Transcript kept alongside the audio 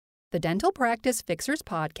The Dental Practice Fixers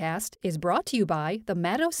podcast is brought to you by the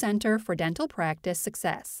Maddow Center for Dental Practice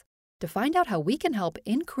Success. To find out how we can help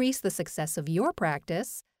increase the success of your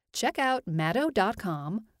practice, check out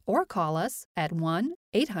maddow.com or call us at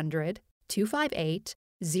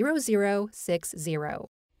 1-800-258-0060.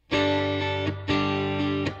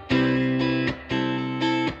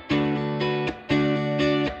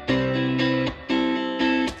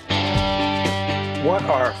 What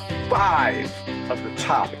are 5 of the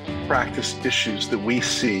top practice issues that we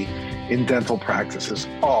see in dental practices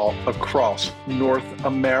all across North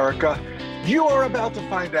America? You are about to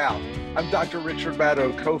find out. I'm Dr. Richard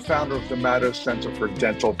Maddow, co-founder of the Maddow Center for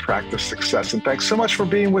Dental Practice Success. And thanks so much for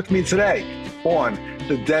being with me today on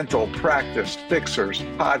the Dental Practice Fixers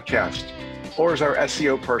podcast. Or as our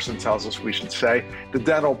SEO person tells us we should say, the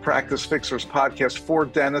Dental Practice Fixers podcast for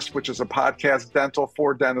dentists, which is a podcast dental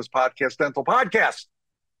for dentists podcast dental podcast.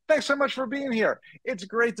 Thanks so much for being here. It's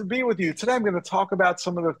great to be with you. Today I'm going to talk about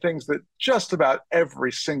some of the things that just about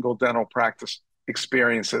every single dental practice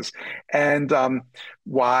experiences and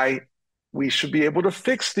why we should be able to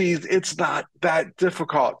fix these. It's not that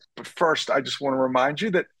difficult. But first, I just want to remind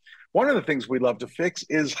you that one of the things we love to fix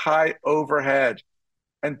is high overhead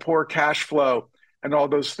and poor cash flow and all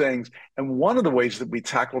those things. And one of the ways that we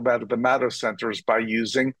tackle that at the Maddow Center is by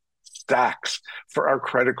using Stax for our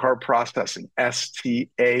credit card processing,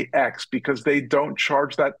 STAX, because they don't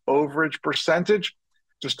charge that overage percentage,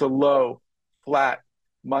 just a low, flat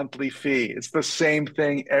monthly fee. It's the same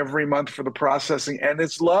thing every month for the processing, and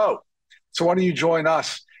it's low. So why don't you join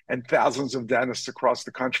us and thousands of dentists across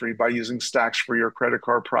the country by using Stax for your credit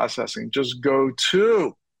card processing? Just go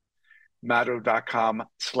to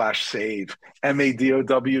maddow.com/save,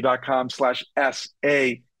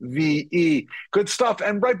 MADOW.com/SAVE. Good stuff.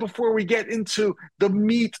 And right before we get into the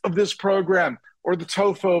meat of this program, or the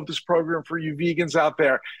tofu of this program for you vegans out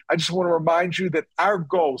there, I just want to remind you that our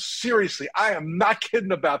goal, seriously, I am not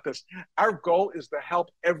kidding about this, our goal is to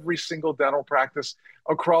help every single dental practice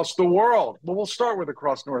across the world. Well, we'll start with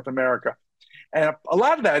across North America. And a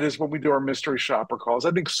lot of that is when we do our mystery shopper calls.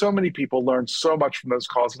 I think so many people learn so much from those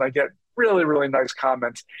calls, and I get really, really nice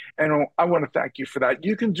comments. And I want to thank you for that.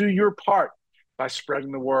 You can do your part by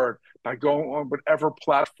spreading the word, by going on whatever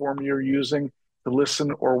platform you're using to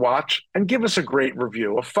listen or watch, and give us a great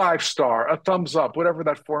review, a 5-star, a thumbs up, whatever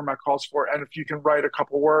that format calls for. And if you can write a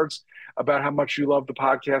couple words about how much you love the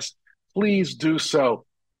podcast, please do so.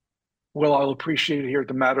 Well, I'll appreciate it here at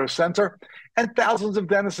the Maddow Center, and thousands of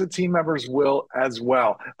dentists and team members will as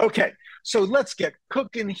well. Okay, so let's get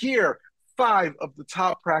cooking here. 5 of the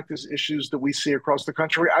top practice issues that we see across the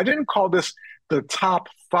country. I didn't call this the top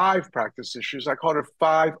 5 practice issues. I called it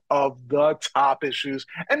 5 of the top issues.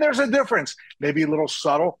 And there's a difference, maybe a little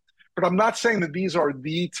subtle, but I'm not saying that these are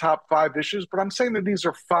the top 5 issues, but I'm saying that these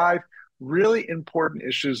are 5 really important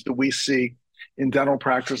issues that we see in dental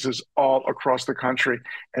practices all across the country.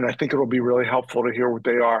 And I think it'll be really helpful to hear what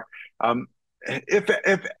they are. If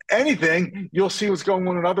anything, you'll see what's going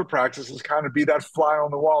on in other practices, kind of be that fly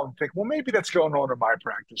on the wall and think, well, maybe that's going on in my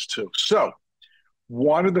practice too. So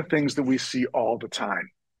one of the things that we see all the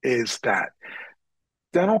time is that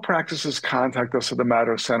dental practices contact us at the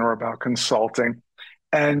Maddow Center about consulting.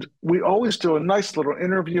 And we always do a nice little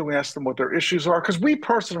interview. We ask them what their issues are, because we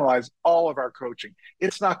personalize all of our coaching.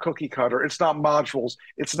 It's not cookie cutter. It's not modules.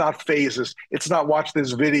 It's not phases. It's not watch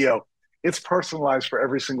this video. It's personalized for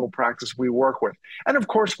every single practice we work with. And of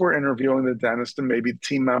course, we're interviewing the dentist and maybe the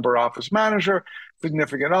team member, office manager,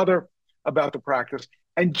 significant other about the practice.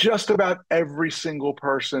 And just about every single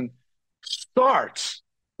person starts,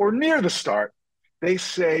 or near the start, they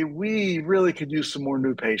say, we really could use some more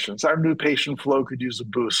new patients. Our new patient flow could use a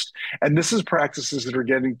boost. And this is practices that are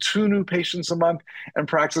getting 2 new patients a month and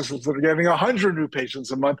practices that are getting 100 new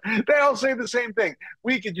patients a month. They all say the same thing.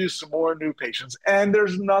 We could use some more new patients. And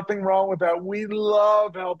there's nothing wrong with that. We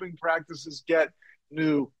love helping practices get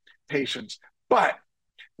new patients. But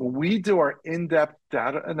when we do our in-depth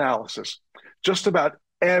data analysis, just about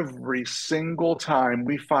every single time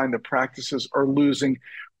we find that practices are losing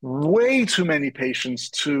way too many patients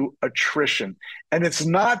to attrition. And it's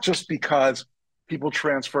not just because people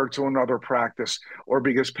transferred to another practice or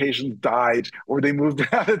because patients died or they moved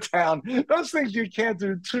out of town. Those things you can't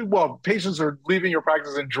do too well. Patients are leaving your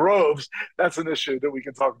practice in droves. That's an issue that we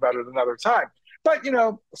can talk about at another time. But, you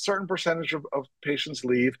know, a certain percentage of patients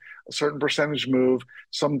leave, a certain percentage move,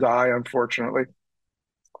 some die, unfortunately.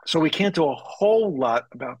 So we can't do a whole lot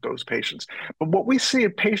about those patients. But what we see are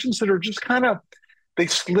patients that are just kind of, they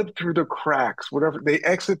slip through the cracks, whatever, they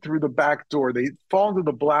exit through the back door, they fall into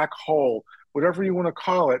the black hole, whatever you want to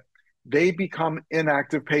call it, they become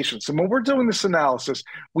inactive patients. And when we're doing this analysis,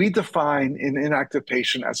 we define an inactive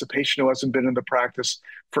patient as a patient who hasn't been in the practice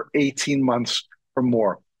for 18 months or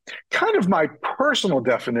more. Kind of my personal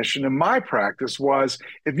definition in my practice was,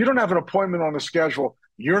 if you don't have an appointment on the schedule,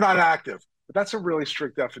 you're not active. But that's a really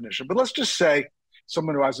strict definition. But let's just say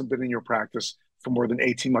someone who hasn't been in your practice for more than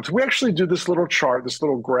 18 months. We actually do this little chart, this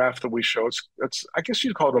little graph that we show. It's I guess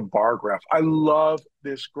you'd call it a bar graph. I love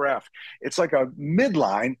this graph. It's like a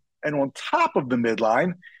midline, and on top of the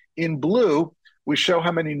midline, in blue, we show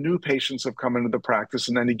how many new patients have come into the practice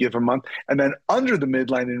in any given month. And then under the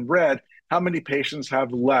midline in red, how many patients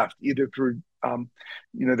have left, either through,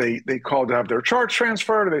 they called to have their charts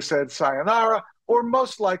transferred, or they said sayonara, or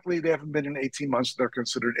most likely they haven't been in 18 months, they're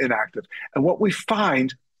considered inactive. And what we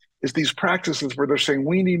find is these practices where they're saying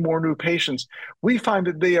we need more new patients, we find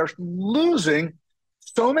that they are losing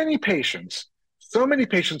so many patients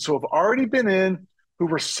who have already been in, who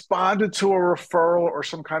responded to a referral or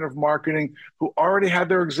some kind of marketing, who already had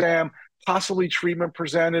their exam, possibly treatment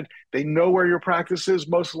presented. They know where your practice is.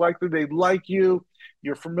 Most likely they like you.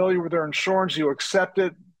 You're familiar with their insurance. You accept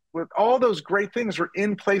it. With all those great things are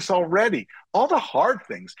in place already. All the hard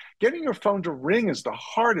things, getting your phone to ring is the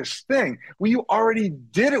hardest thing. Well, you already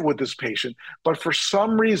did it with this patient, but for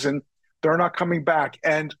some reason, they're not coming back.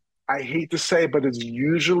 And I hate to say, but it's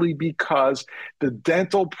usually because the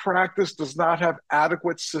dental practice does not have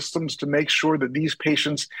adequate systems to make sure that these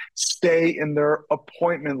patients stay in their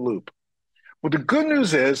appointment loop. Well, the good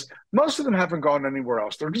news is most of them haven't gone anywhere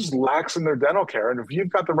else. They're just lax in their dental care. And if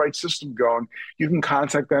you've got the right system going, you can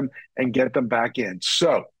contact them and get them back in.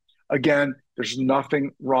 So again, there's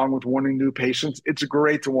nothing wrong with wanting new patients. It's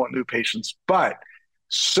great to want new patients, but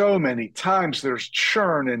so many times there's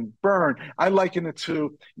churn and burn. I liken it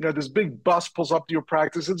to, this big bus pulls up to your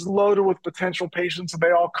practice. It's loaded with potential patients, and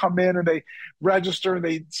they all come in and they register, and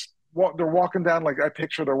they're walking down, like I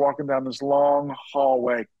picture they're walking down this long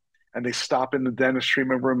hallway, and they stop in the dentist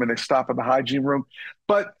treatment room and they stop in the hygiene room.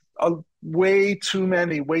 But way too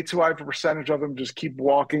high percentage of them just keep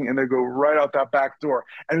walking, and they go right out that back door.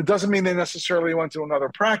 And it doesn't mean they necessarily went to another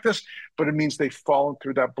practice, but it means they've fallen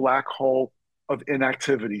through that black hole of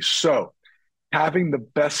inactivity. So having the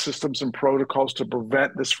best systems and protocols to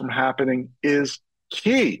prevent this from happening is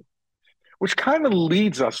key, which kind of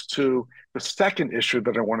leads us to the second issue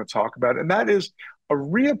that I want to talk about, and that is a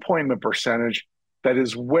reappointment percentage that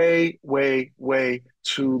is way, way, way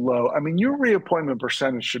too low. I mean, your reappointment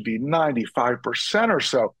percentage should be 95% or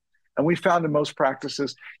so. And we found in most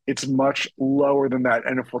practices, it's much lower than that.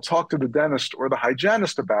 And if we'll talk to the dentist or the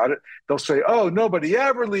hygienist about it, they'll say, oh, nobody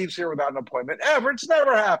ever leaves here without an appointment, ever. It's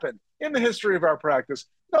never happened in the history of our practice.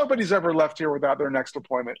 Nobody's ever left here without their next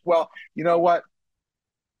appointment. Well, you know what?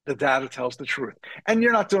 The data tells the truth. And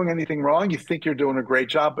you're not doing anything wrong. You think you're doing a great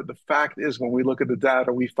job. But the fact is, when we look at the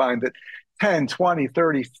data, we find that 10, 20,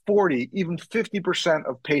 30, 40, even 50%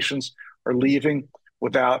 of patients are leaving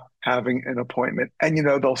without having an appointment. And,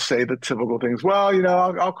 they'll say the typical things. Well,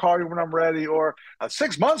 I'll call you when I'm ready. Or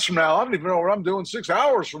 6 months from now, I don't even know what I'm doing 6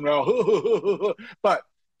 hours from now. But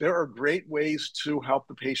there are great ways to help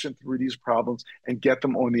the patient through these problems and get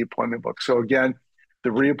them on the appointment book. So again,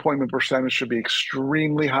 the reappointment percentage should be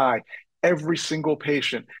extremely high. Every single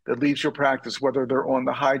patient that leaves your practice, whether they're on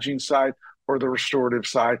the hygiene side or the restorative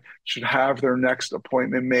side, should have their next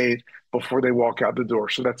appointment made before they walk out the door.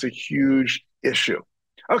 So that's a huge issue.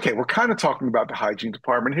 Okay, we're kind of talking about the hygiene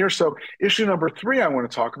department here. So issue number 3 I want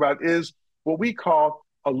to talk about is what we call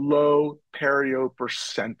a low perio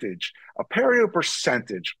percentage. A perio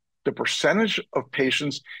percentage, the percentage of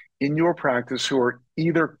patients in your practice who are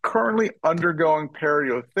either currently undergoing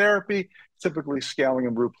periotherapy, typically scaling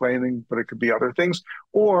and root planing, but it could be other things,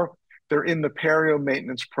 or they're in the perio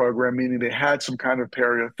maintenance program, meaning they had some kind of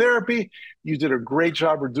periotherapy. You did a great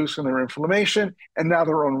job reducing their inflammation, and now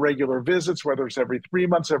they're on regular visits, whether it's every 3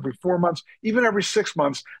 months, every 4 months, even every 6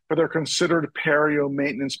 months, but they're considered perio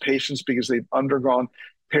maintenance patients because they've undergone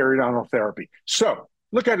periodontal therapy. So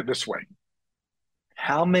look at it this way.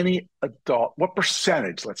 What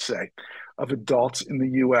percentage, let's say, of adults in the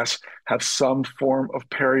US have some form of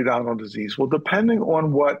periodontal disease? Well, depending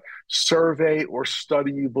on what survey or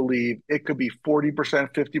study you believe, it could be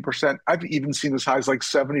 40%, 50%. I've even seen as high as like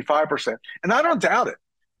 75%. And I don't doubt it.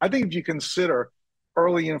 I think if you consider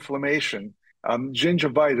early inflammation,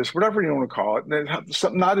 gingivitis, whatever you want to call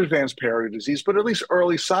it, not advanced perio disease, but at least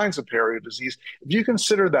early signs of perio disease, if you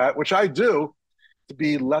consider that, which I do, to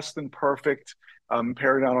be less than perfect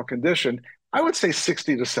periodontal condition, I would say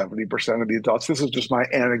 60 to 70% of the adults, this is just my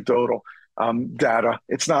anecdotal data,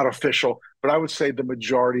 it's not official, but I would say the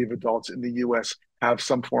majority of adults in the US have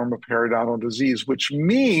some form of periodontal disease, which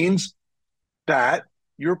means that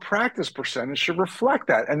your practice percentage should reflect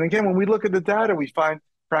that. And again, when we look at the data, we find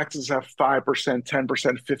practices have 5%, 10%,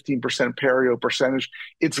 15% perio percentage.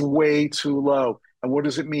 It's way too low. And what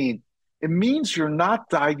does it mean? It means you're not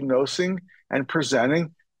diagnosing and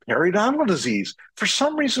presenting periodontal disease. For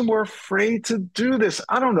some reason, we're afraid to do this.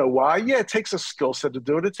 I don't know why. Yeah, it takes a skill set to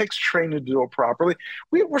do it. It takes training to do it properly.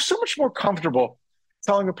 We're so much more comfortable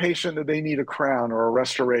telling a patient that they need a crown or a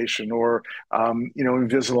restoration or,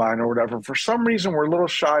 Invisalign or whatever. For some reason, we're a little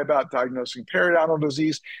shy about diagnosing periodontal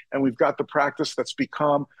disease, and we've got the practice that's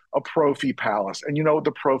become a prophy palace. And you know what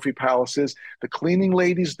the prophy palace is? The cleaning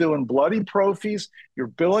ladies doing bloody prophies. You're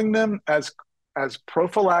billing them as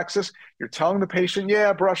prophylaxis. You're telling the patient,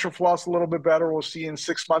 yeah, brush or floss a little bit better. We'll see you in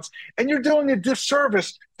 6 months. And you're doing a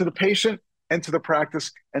disservice to the patient and to the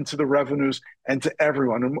practice and to the revenues and to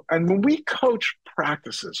everyone. And when we coach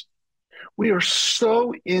practices, we are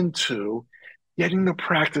so into getting the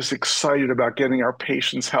practice excited about getting our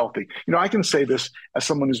patients healthy. I can say this as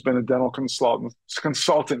someone who's been a dental consultant,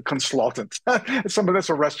 as somebody that's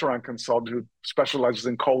a restaurant consultant who specializes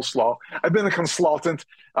in coleslaw. I've been a consultant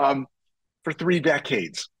for 3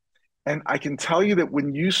 decades. And I can tell you that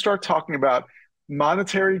when you start talking about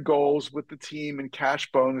monetary goals with the team and cash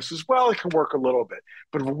bonuses, well, it can work a little bit.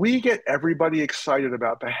 But if we get everybody excited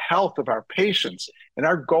about the health of our patients, and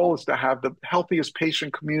our goal is to have the healthiest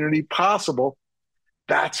patient community possible,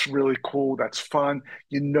 that's really cool. That's fun.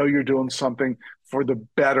 You're doing something for the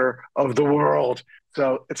better of the world.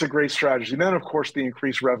 So it's a great strategy. And then, of course, the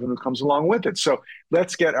increased revenue comes along with it. So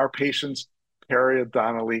let's get our patients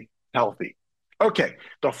periodontally healthy. Okay,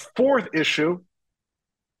 the fourth issue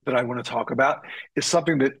that I want to talk about is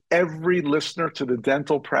something that every listener to the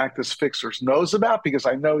Dental Practice Fixers knows about, because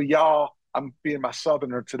I know y'all, I'm being my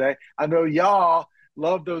southerner today, I know y'all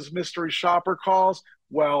love those mystery shopper calls.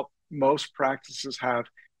 Well, most practices have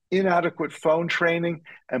inadequate phone training,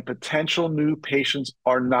 and potential new patients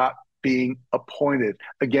are not being appointed.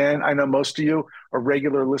 Again, I know most of you are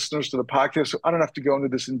regular listeners to the podcast, so I don't have to go into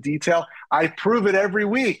this in detail. I prove it every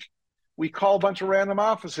week. We call a bunch of random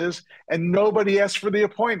offices and nobody asks for the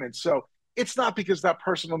appointment. So it's not because that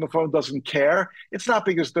person on the phone doesn't care. It's not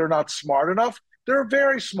because they're not smart enough. They're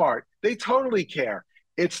very smart. They totally care.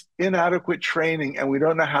 It's inadequate training, and we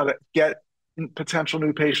don't know how to get potential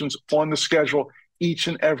new patients on the schedule each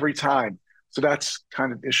and every time. So that's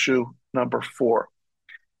kind of issue number 4.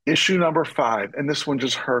 Issue number 5, and this one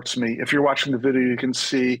just hurts me. If you're watching the video, you can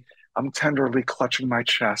see I'm tenderly clutching my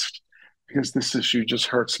chest, because this issue just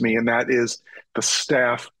hurts me, and that is the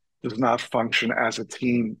staff does not function as a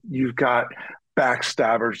team. You've got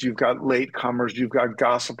backstabbers, you've got latecomers, you've got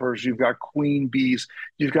gossipers, you've got queen bees,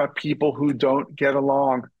 you've got people who don't get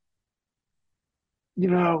along.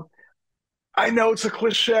 I know it's a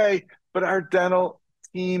cliche, but our dental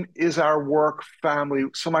team is our work family.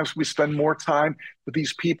 Sometimes we spend more time with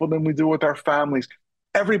these people than we do with our families.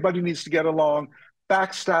 Everybody needs to get along.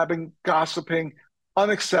 Backstabbing, gossiping,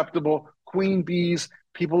 unacceptable. Queen bees,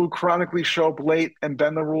 people who chronically show up late and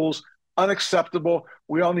bend the rules, unacceptable.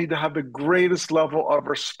 We all need to have the greatest level of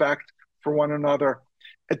respect for one another.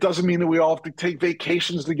 It doesn't mean that we all have to take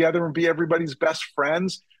vacations together and be everybody's best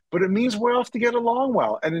friends, but it means we all have to get along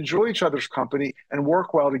well and enjoy each other's company and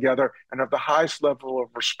work well together and have the highest level of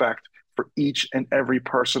respect for each and every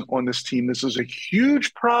person on this team. This is a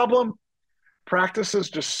huge problem. Practices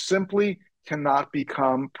just simply cannot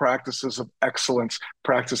become practices of excellence,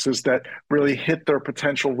 practices that really hit their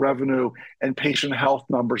potential revenue and patient health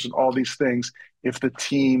numbers and all these things if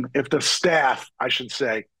the staff, I should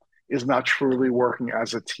say, is not truly working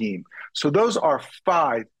as a team. So those are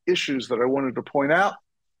 5 issues that I wanted to point out.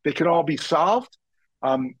 They can all be solved.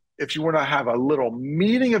 If you want to have a little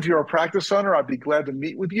meeting, if you're a practice owner, I'd be glad to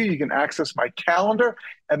meet with you. You can access my calendar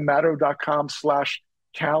at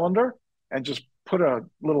madow.com/calendar and just put a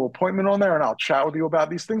little appointment on there, and I'll chat with you about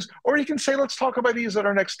these things. Or you can say, let's talk about these at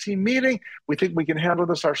our next team meeting. We think we can handle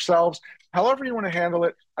this ourselves. However you want to handle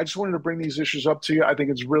it, I just wanted to bring these issues up to you. I think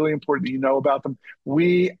it's really important that you know about them.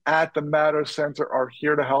 We at the Madow Center are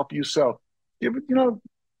here to help you. So,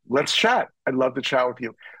 let's chat. I'd love to chat with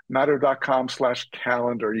you.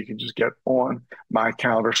 madow.com/calendar. You can just get on my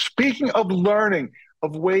calendar. Speaking of learning,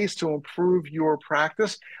 of ways to improve your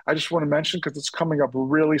practice, I just want to mention, because it's coming up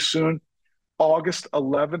really soon, August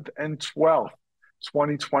 11th and 12th,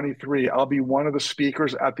 2023. I'll be one of the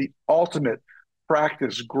speakers at the Ultimate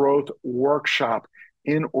Practice Growth Workshop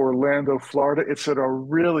in Orlando, Florida. It's at a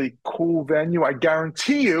really cool venue. I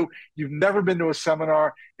guarantee you, you've never been to a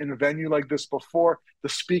seminar in a venue like this before. The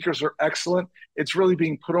speakers are excellent. It's really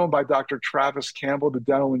being put on by Dr. Travis Campbell, the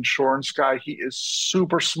dental insurance guy. He is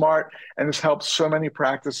super smart and has helped so many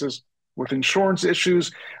practices with insurance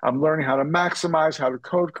issues. I'm learning how to maximize, how to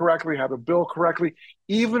code correctly, how to bill correctly.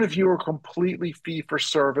 Even if you are completely fee for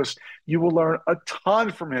service, you will learn a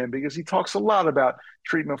ton from him because he talks a lot about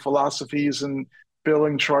treatment philosophies and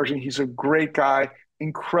billing, charging. He's a great guy,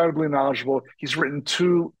 incredibly knowledgeable. He's written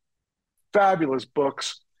 2 fabulous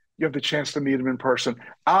books. You have the chance to meet him in person.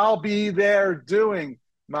 I'll be there doing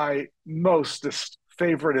my mostest,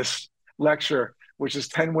 favoritist lecture, which is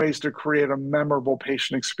 10 ways to create a memorable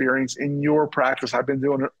patient experience in your practice. I've been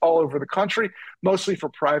doing it all over the country, mostly for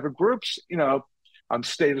private groups,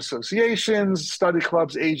 state associations, study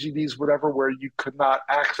clubs, AGDs, whatever, where you could not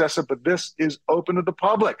access it. But this is open to the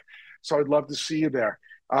public. So I'd love to see you there.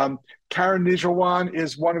 Karen Nijawan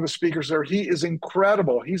is one of the speakers there. He is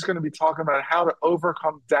incredible. He's going to be talking about how to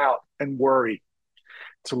overcome doubt and worry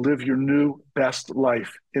to live your new best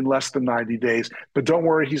life in less than 90 days. But don't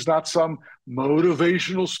worry, he's not some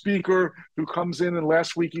motivational speaker who comes in and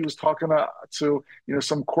last week he was talking to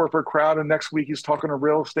some corporate crowd and next week he's talking to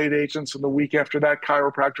real estate agents and the week after that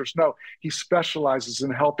chiropractors. No, he specializes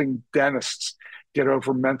in helping dentists get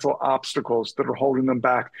over mental obstacles that are holding them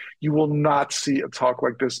back. You will not see a talk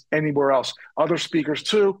like this anywhere else. Other speakers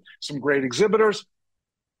too, some great exhibitors.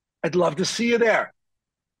 I'd love to see you there.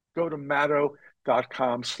 Go to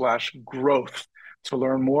Madow.com/growth to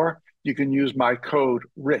learn more. You can use my code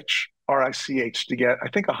RICH, RICH, to get, I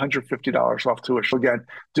think, $150 off tuition. Again,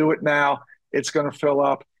 do it now. It's going to fill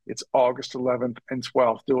up. It's August 11th and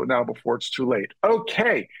 12th. Do it now before it's too late.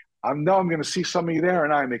 Okay, I know I'm going to see some of you there,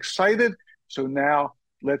 and I'm excited. So now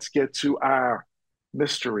let's get to our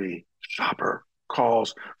mystery shopper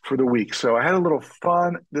calls for the week. So I had a little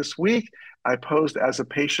fun this week. I posed as a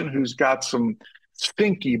patient who's got some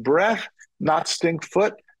stinky breath, not stink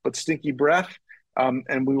foot, but stinky breath.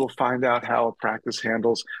 And we will find out how a practice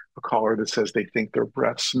handles a caller that says they think their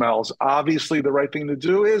breath smells. Obviously, the right thing to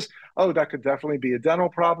do is, that could definitely be a dental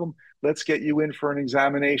problem. Let's get you in for an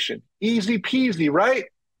examination. Easy peasy, right?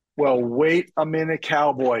 Well, wait a minute,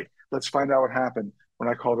 cowboy. Let's find out what happened when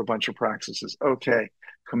I called a bunch of practices. Okay,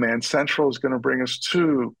 Command Central is going to bring us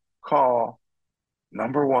to call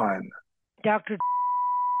number 1. Dr.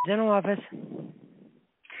 Dental office.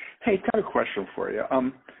 Hey, got a question for you.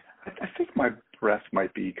 I think my breath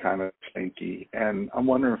might be kind of stinky, and I'm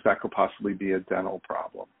wondering if that could possibly be a dental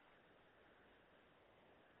problem.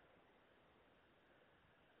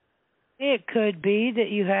 It could be that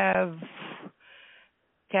you have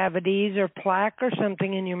cavities or plaque or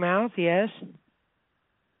something in your mouth, yes.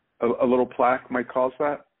 A little plaque might cause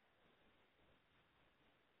that?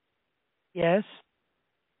 Yes.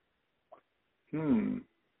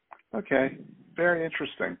 Okay, very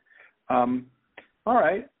interesting. All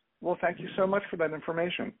right. Well, thank you so much for that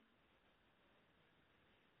information.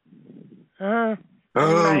 What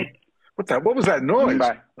was that noise?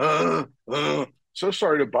 Bye. So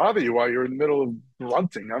sorry to bother you while you're in the middle of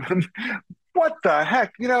grunting. I mean, what the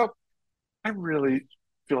heck? I really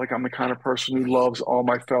feel like I'm the kind of person who loves all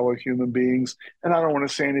my fellow human beings, and I don't want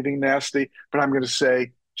to say anything nasty, but I'm going to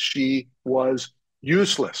say she was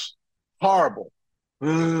useless, horrible.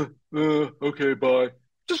 Okay, bye.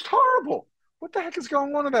 Just horrible. What the heck is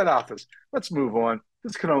going on in that office? Let's move on.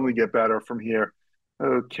 This can only get better from here.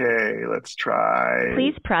 Okay, let's try.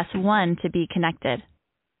 Please press 1 to be connected.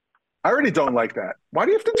 I already don't like that. Why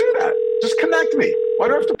do you have to do that? Just connect me. Why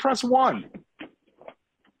do I have to press 1?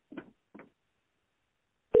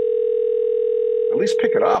 At least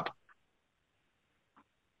pick it up.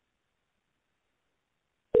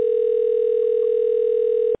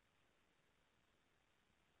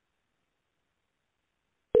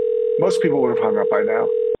 Most people would have hung up by now.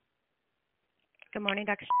 Good morning,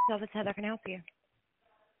 Dr. Elvis. Heather can I help you.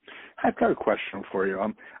 I've got a question for you.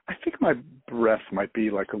 I think my breath might be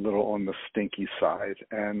like a little on the stinky side,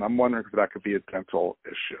 and I'm wondering if that could be a dental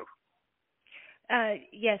issue.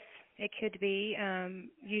 Yes, it could be.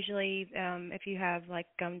 Usually, if you have like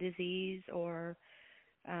gum disease or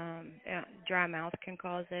dry mouth can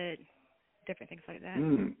cause it, different things like that.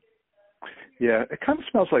 Yeah, it kind of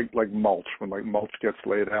smells like mulch when like mulch gets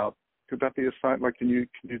laid out. Could that be a sign? Like, can you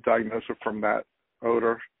diagnose it from that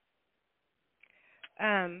odor?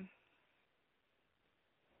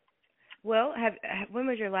 Well, when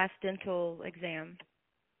was your last dental exam?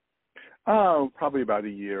 Oh, probably about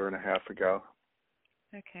 1.5 years ago.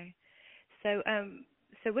 Okay. So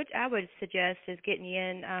what I would suggest is getting you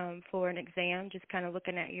in for an exam, just kind of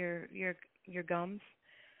looking at your gums.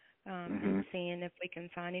 and seeing if we can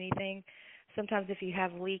find anything. Sometimes if you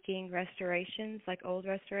have leaking restorations, like old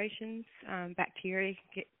restorations, bacteria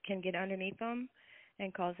can get underneath them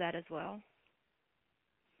and cause that as well.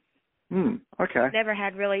 Okay. Never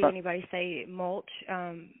had really anybody say mulch,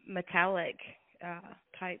 metallic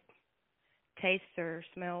type tastes or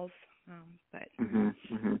smells, but.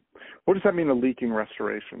 What does that mean, a leaking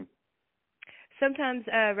restoration? Sometimes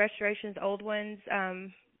restorations, old ones,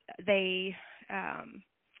 they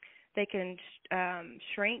can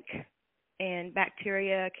shrink, and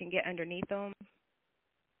bacteria can get underneath them,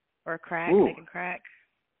 or crack. Ooh. They can crack.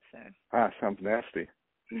 So. Sounds nasty.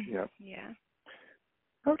 Yeah. Yeah.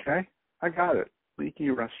 Okay, I got it. Leaky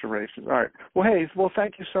restorations. All right. Well, hey,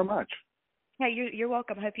 thank you so much. Yeah, you're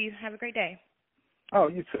welcome. I hope you have a great day. Oh,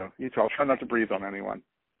 you too. You too. I'll try not to breathe on anyone.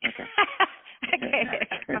 Okay. Okay.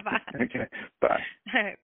 Bye-bye. Okay. Bye.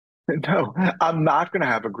 No, I'm not going to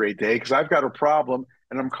have a great day because I've got a problem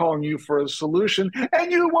and I'm calling you for a solution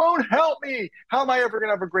and you won't help me. How am I ever going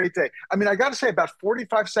to have a great day? I mean, I got to say, about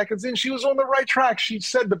 45 seconds in, she was on the right track. She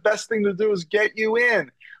said the best thing to do is get you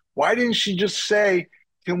in. Why didn't she just say,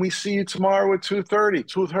 can we see you tomorrow at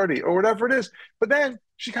 2:30 or whatever it is? But then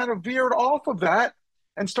she kind of veered off of that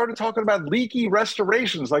and started talking about leaky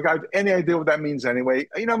restorations. Like I have any idea what that means anyway.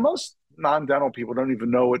 You know, most non-dental people don't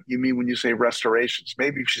even know what you mean when you say restorations.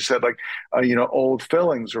 Maybe if she said like, old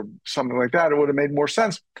fillings or something like that, it would have made more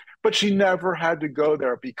sense. But she never had to go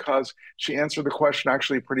there because she answered the question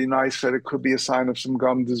actually pretty nice, said it could be a sign of some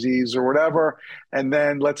gum disease or whatever, and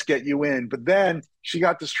then let's get you in. But then she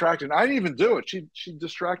got distracted. I didn't even do it. She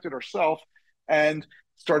distracted herself and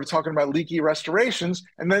started talking about leaky restorations,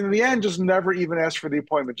 and then in the end just never even asked for the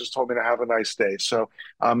appointment, just told me to have a nice day. So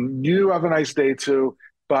you have a nice day too,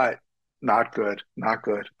 but not good.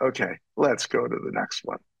 Okay, let's go to the next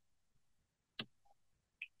one.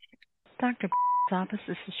 Dr. office,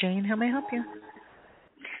 this is Jane. How may I help you?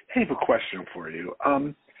 Hey, I have a question for you.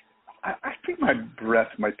 I think my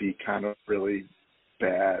breath might be kind of really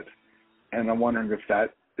bad, and I'm wondering if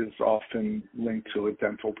that is often linked to a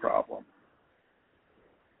dental problem.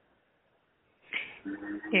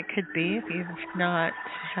 It could be if you've not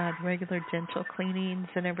had regular dental cleanings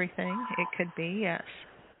and everything. It could be, yes.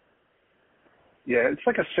 Yeah, it's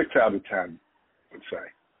like a 6 out of 10, I would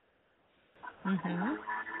say.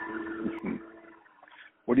 Mm-hmm.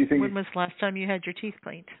 What do you think? When was the last time you had your teeth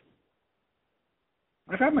cleaned?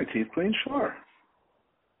 I've had my teeth cleaned, sure.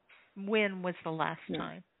 When was the last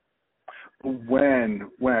time? When?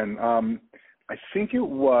 I think it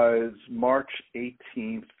was March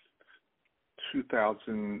 18th,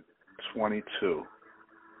 2022.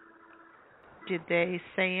 Did they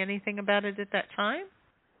say anything about it at that time?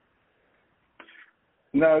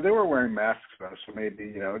 No, they were wearing masks though, so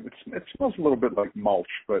maybe, it smells a little bit like mulch,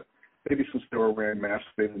 but maybe since they were wearing masks,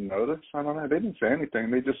 they didn't notice. I don't know. They didn't say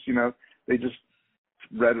anything. They just,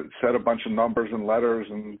 said a bunch of numbers and letters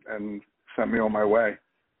and sent me on my way.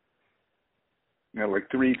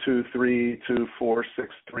 Like 323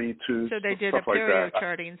 24632. So they did a perio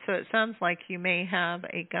charting. So it sounds like you may have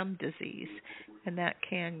a gum disease, and that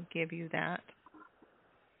can give you that.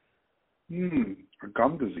 A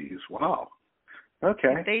gum disease. Wow.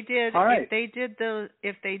 Okay. If they did, all right. if they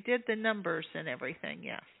did the numbers and everything,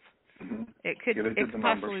 yes. Mm-hmm. It could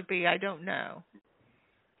possibly be. I don't know.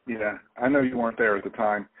 Yeah, I know you weren't there at the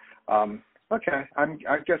time. Okay,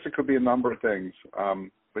 I guess it could be a number of things.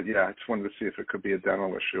 But yeah, I just wanted to see if it could be a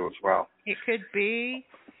dental issue as well. It could be.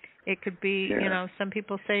 Yeah. Some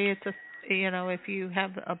people say it's if you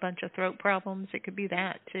have a bunch of throat problems, it could be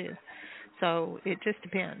that too. So it just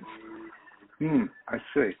depends. I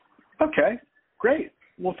see. Okay, great.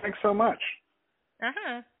 Well, thanks so much.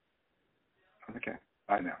 Uh-huh. Okay,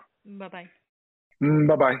 bye now. Bye-bye.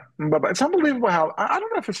 Bye-bye. Bye-bye. It's unbelievable how, I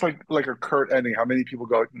don't know if it's like a curt ending, how many people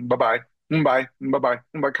go, bye-bye, bye, bye-bye,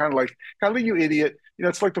 bye, kind of like, you idiot.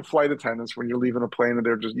 It's like the flight attendants when you're leaving a plane and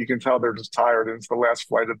you can tell they're just tired and it's the last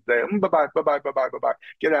flight of the day. Bye-bye, bye-bye, bye-bye, bye-bye.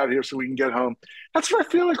 Get out of here so we can get home. That's what I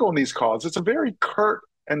feel like on these calls. It's a very curt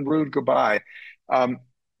and rude goodbye.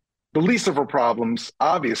 The least of her problems,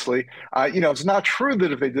 obviously. It's not true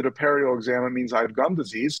that if they did a perio exam, it means I have gum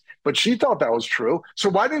disease, but she thought that was true. So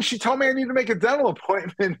why didn't she tell me I need to make a dental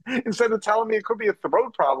appointment instead of telling me it could be a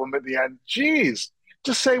throat problem at the end? Jeez.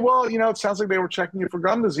 Just say, well, it sounds like they were checking you for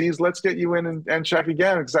gum disease. Let's get you in and check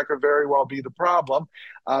again, because that could very well be the problem.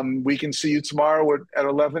 We can see you tomorrow at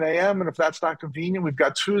 11 a.m., and if that's not convenient, we've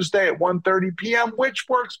got Tuesday at 1:30 p.m., which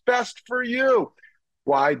works best for you.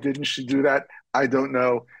 Why didn't she do that? I don't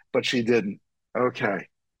know. But she didn't. Okay.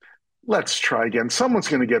 Let's try again. Someone's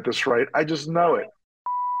going to get this right. I just know it.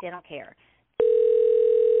 Dental care.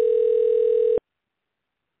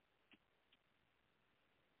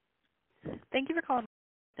 Thank you for calling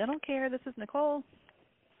Dental Care. This is Nicole.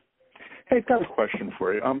 Hey, I've got a question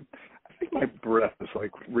for you. I think my breath is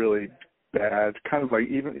like really bad. Kind of like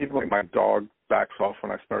even like my dog backs off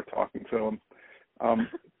when I start talking to him.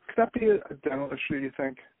 Could that be a dental issue, you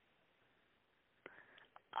think?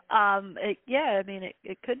 Yeah, I mean,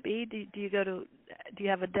 it could be. Do you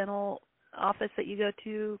have a dental office that you go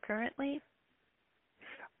to currently?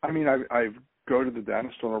 I mean, I go to the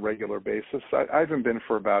dentist on a regular basis. I haven't been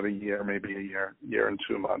for about a year, maybe a year and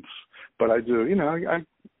 2 months. But I do,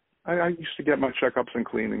 I used to get my checkups and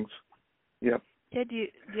cleanings. Yep. Yeah, do you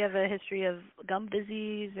have a history of gum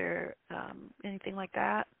disease or anything like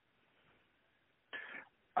that?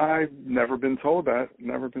 I've never been told that.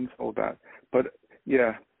 But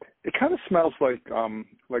yeah, it kind of smells like a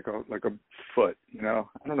foot. I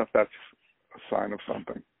don't know if that's a sign of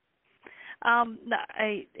something. No,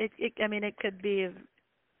 I mean, it could be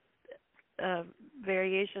a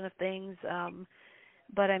variation of things,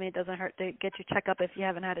 but I mean, it doesn't hurt to get your checkup if you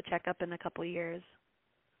haven't had a checkup in a couple of years.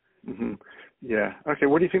 Mhm. Yeah. Okay.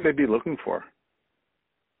 What do you think they'd be looking for?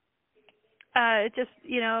 It just,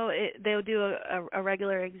 they'll do a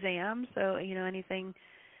regular exam. So, anything,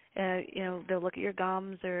 they'll look at your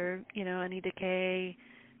gums or, any decay,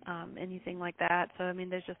 anything like that. So, I mean,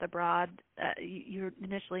 there's just a broad, you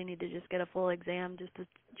initially need to just get a full exam just to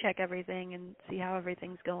check everything and see how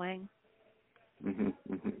everything's going. Mhm.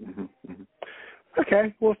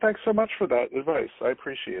 Okay. Well, thanks so much for that advice. I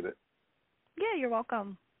appreciate it. Yeah, you're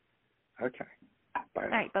welcome. Okay. Bye. All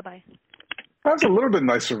right. Bye-bye. That's a little bit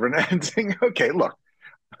nicer of an ending. Okay, look,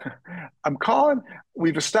 I'm calling.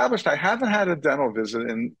 We've established I haven't had a dental visit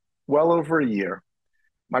in well over a year.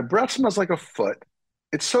 My breath smells like a foot.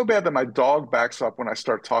 It's so bad that my dog backs up when I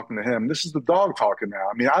start talking to him. This is the dog talking now.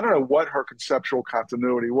 I mean, I don't know what her conceptual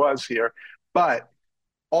continuity was here, but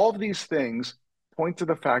all of these things point to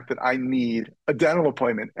the fact that I need a dental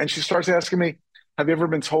appointment. And she starts asking me, have you ever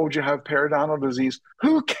been told you have periodontal disease?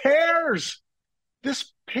 Who cares?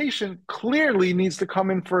 This patient clearly needs to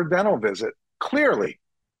come in for a dental visit, clearly.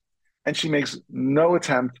 And she makes no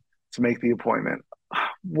attempt to make the appointment.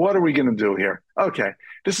 What are we going to do here? Okay,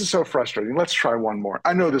 this is so frustrating. Let's try one more.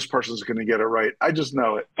 I know this person's going to get it right. I just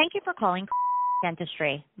know it. Thank you for calling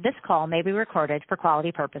Dentistry. This call may be recorded for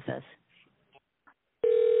quality purposes.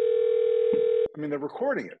 I mean, they're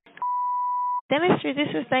recording it. Dentistry, this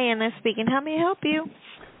is Diana speaking. How may I help you?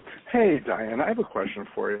 Hey, Diana, I have a question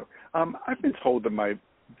for you. I've been told that my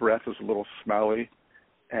breath is a little smelly,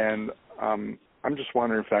 and I'm just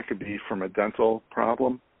wondering if that could be from a dental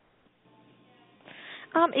problem.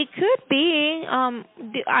 It could be.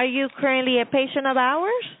 Are you currently a patient of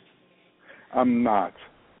ours? I'm not.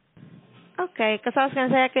 Okay, because I was going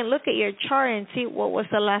to say I can look at your chart and see what was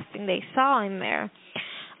the last thing they saw in there.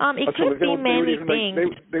 It could be many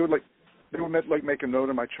things. They would make a note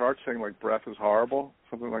in my chart saying like breath is horrible,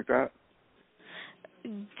 something like that.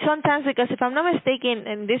 Sometimes, because if I'm not mistaken,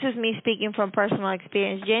 and this is me speaking from personal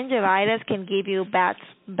experience, gingivitis can give you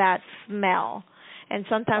bad smell, and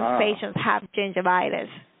sometimes patients have gingivitis.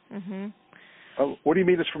 Mm-hmm. Oh, what do you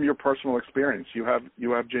mean? It's from your personal experience? You have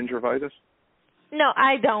gingivitis? No,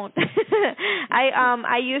 I don't.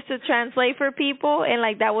 I used to translate for people, and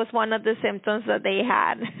like that was one of the symptoms that they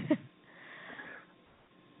had.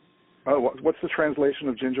 Oh, what's the translation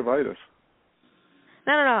of gingivitis?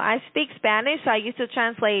 No. I speak Spanish, so I used to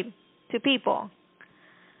translate to people.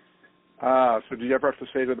 So do you ever have to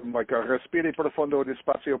say to them, like, respire profundo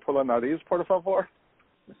despacio por la nariz, por favor?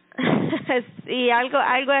 Sí, algo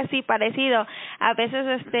así parecido. A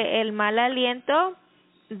veces el mal aliento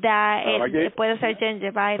puede ser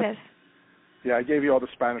gingivitis. Yeah, I gave you all the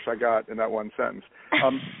Spanish I got in that one sentence.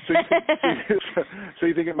 So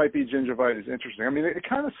you think it might be gingivitis? Interesting. I mean, it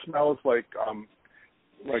kind of smells like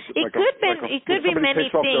it could be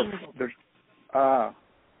many things.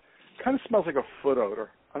 Kind of smells like a foot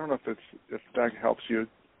odor. I don't know if that helps you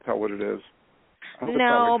tell what it is.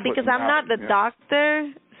 No, because I'm not the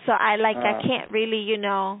doctor, so I can't really,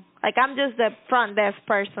 I'm just the front desk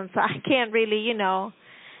person, so I can't really,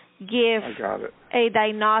 give a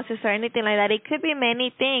diagnosis or anything like that. It could be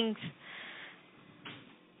many things.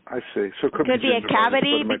 I see. So it could be a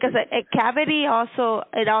cavity, because a cavity also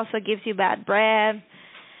gives you bad breath.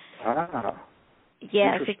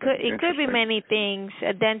 Yes, it could be many things.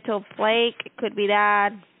 A dental flake, it could be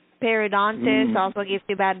that. Periodontitis also gives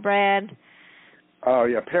you bad breath. Oh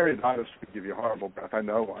yeah, periodontitis could give you horrible breath. I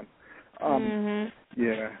know one.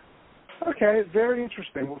 Yeah. Okay, very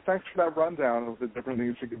interesting. Well, thanks for that rundown of the different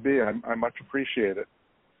things it could be. I much appreciate it.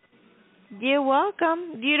 You're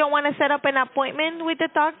welcome. You don't want to set up an appointment with the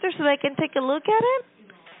doctor so they can take a look at it?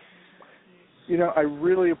 I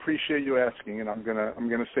really appreciate you asking, and I'm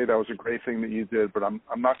gonna say that was a great thing that you did, but I'm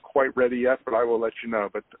not quite ready yet, but I will let you know.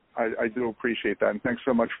 But I do appreciate that, and thanks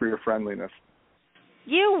so much for your friendliness.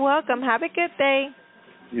 You're welcome. Have a good day.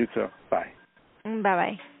 You too. Bye.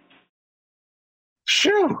 Bye-bye.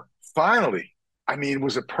 Shoo! Finally. I mean,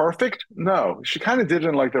 was it perfect? No. She kind of did it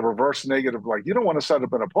in like the reverse negative, like, you don't want to set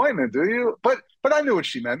up an appointment, do you? But I knew what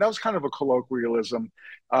she meant. That was kind of a colloquialism.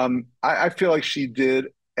 I feel like she did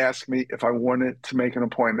ask me if I wanted to make an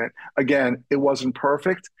appointment. Again, it wasn't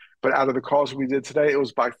perfect, but out of the calls we did today, it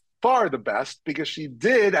was by far the best because she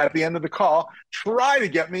did, at the end of the call, try to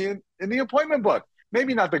get me in the appointment book.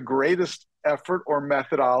 Maybe not the greatest effort or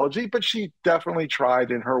methodology, but she definitely tried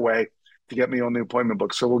in her way to get me on the appointment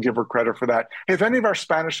book. So we'll give her credit for that. Hey, if any of our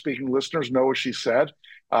Spanish-speaking listeners know what she said,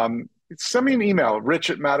 send me an email,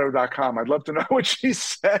 rich@maddo.com. I'd love to know what she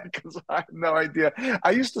said because I have no idea.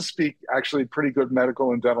 I used to speak actually pretty good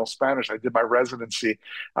medical and dental Spanish. I did my residency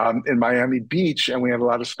in Miami Beach, and we had a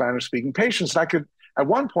lot of Spanish-speaking patients. And at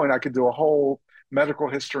one point, I could do a whole medical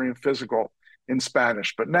history and physical in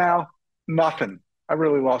Spanish, but now nothing. I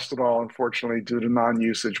really lost it all, unfortunately, due to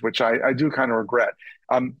non-usage, which I do kind of regret.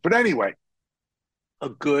 But anyway, a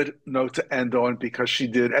good note to end on because she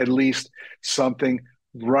did at least something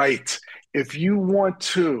right. If you want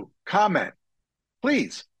to comment,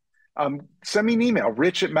 please send me an email,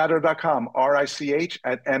 rich@maddo.com,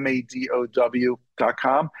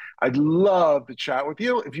 rich@maddow.com. I'd love to chat with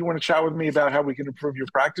you. If you want to chat with me about how we can improve your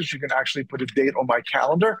practice, you can actually put a date on my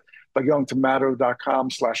calendar by going to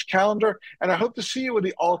maddo.com/calendar. And I hope to see you at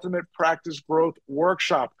the Ultimate Practice Growth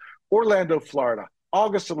Workshop, Orlando, Florida,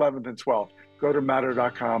 August 11th and 12th. Go to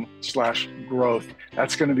maddo.com/growth.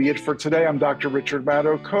 That's going to be it for today. I'm Dr. Richard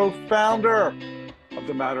Maddo, co-founder of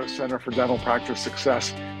the Maddo Center for Dental Practice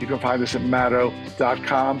Success. You can find us at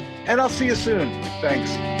maddo.com, and I'll see you soon.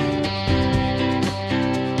 Thanks.